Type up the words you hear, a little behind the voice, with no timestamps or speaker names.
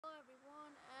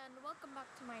and welcome back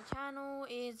to my channel.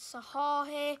 It's Sahar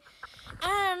here,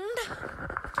 and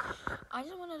I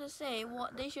just wanted to say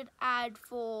what they should add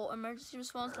for emergency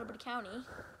response Liberty County.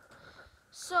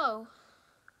 So,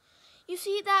 you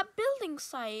see that building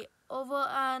site over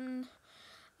on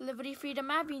Liberty Freedom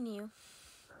Avenue?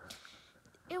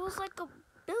 It was like a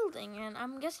building, and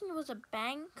I'm guessing it was a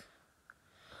bank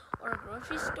or a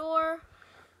grocery store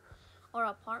or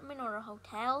apartment or a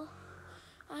hotel.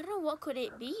 I don't know what could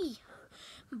it be,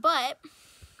 but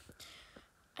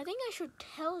I think I should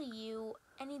tell you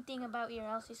anything about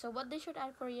ERLC. So what they should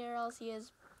add for ERLC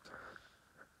is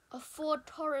a Ford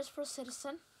Taurus for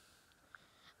citizen,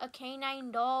 a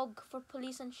canine dog for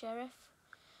police and sheriff,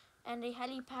 and a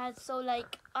helipad. So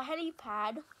like a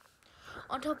helipad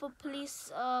on top of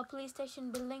police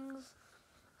station buildings,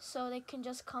 so they can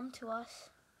just come to us.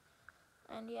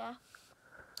 And yeah,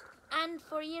 and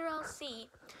for ERLC,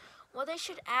 what they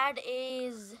should add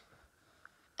is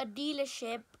a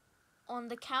dealership on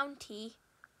the county.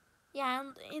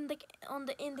 Yeah, in the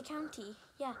county.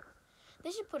 Yeah,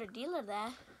 they should put a dealer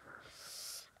there.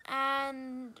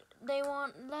 And they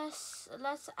want let's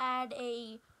add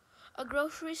a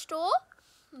grocery store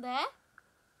there.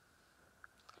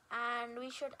 And we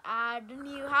should add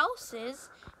new houses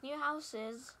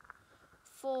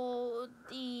for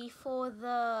the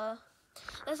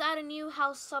let's add a new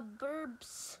house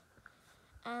suburbs.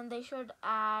 And they should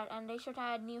add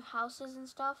new houses and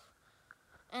stuff,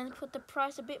 and put the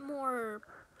price a bit more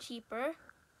cheaper.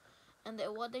 And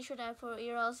what they should add for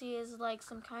ERLC is like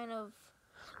some kind of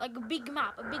like a big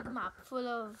map full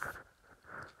of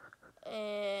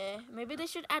maybe they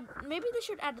should add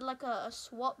like a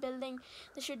SWAT building.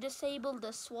 They should disable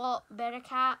the SWAT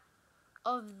barricade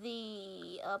of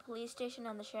the police station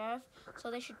and the sheriff. So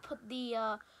they should put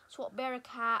the SWAT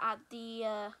barricade at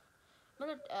the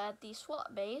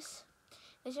SWAT base.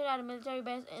 They should add a military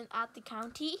base at the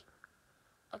county.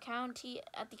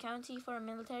 At the county for a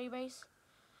military base,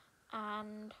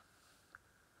 and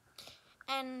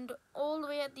all the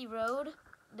way at the road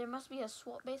there must be a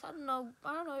SWAT base. I don't know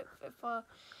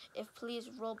if police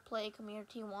roleplay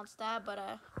community wants that, but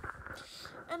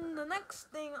and the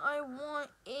next thing I want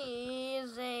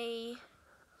is they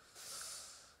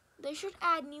should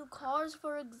add new cars.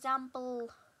 For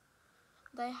example,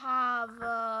 they have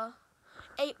a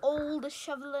old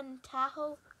Chevrolet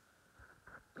Tahoe.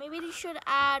 Maybe you should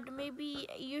add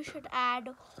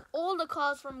all the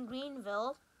cars from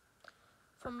Greenville,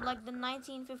 from like the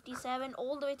 1957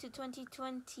 all the way to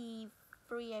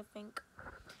 2023, I think.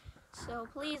 So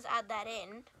please add that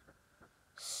in.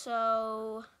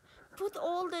 So put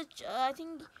all the I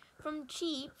think from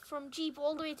cheap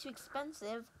all the way to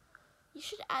expensive. You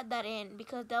should add that in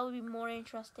because that would be more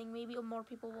interesting. Maybe more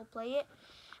people will play it.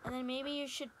 And then maybe you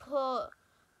should put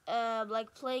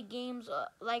like play games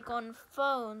like on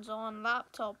phones, on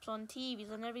laptops, on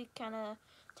TVs, and every kind of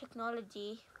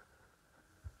technology.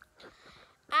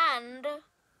 And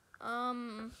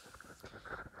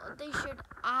what they should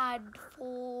add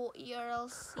for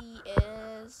ERLC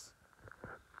is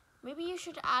maybe you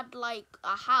should add like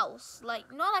a house,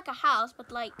 like not like a house,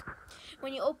 but like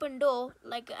when you open door,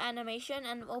 like animation,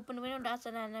 and open window, that's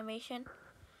an animation.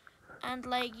 And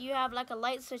like you have like a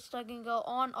light switch so you can go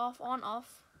on off.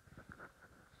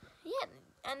 Yeah,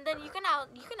 and then you can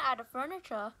add a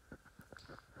furniture.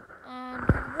 And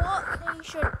what they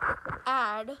should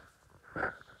add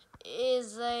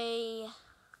is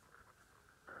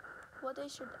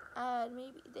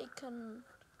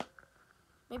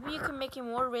maybe you can make it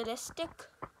more realistic,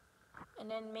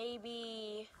 and then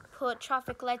maybe put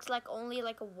traffic lights like only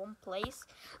like a one place.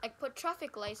 Like put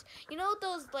traffic lights, you know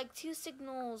those like two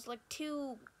signals, like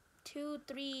two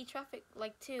three traffic,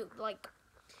 like two, like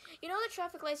you know the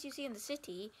traffic lights you see in the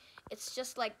city. It's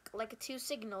just like two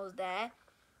signals there,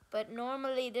 but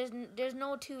normally there's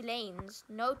no two lanes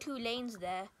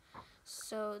there.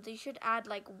 So they should add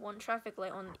like one traffic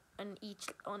light on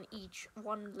each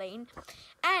one lane.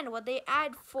 And what they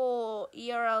add for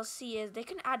ERLC is they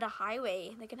can add a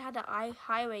highway. They can add a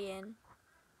highway in.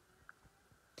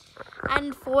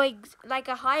 And for like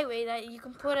a highway that you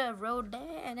can put a road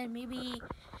there, and then maybe,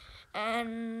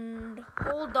 and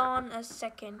hold on a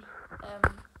second.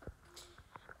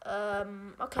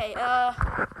 Okay.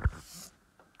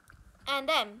 And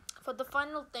then for the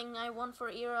final thing I want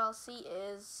for ERLC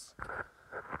is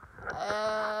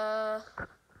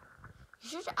you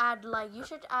should add like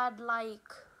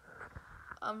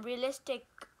realistic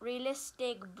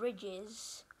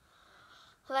bridges.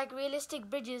 Like realistic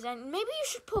bridges, and maybe you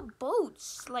should put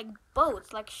boats, like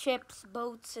ships,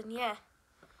 boats, and yeah.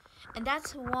 And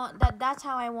that's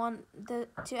how I want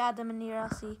to add them in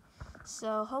ERLC.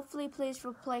 So hopefully Plays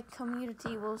for Play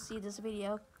community will see this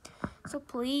video. So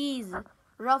please,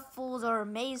 Ruffles or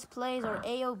Maze Plays or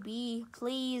AOB,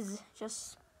 please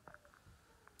just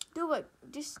do it.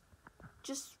 Just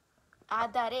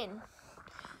add that in.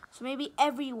 So maybe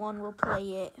everyone will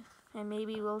play it, and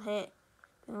maybe we'll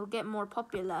get more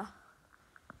popular.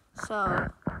 So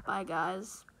bye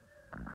guys.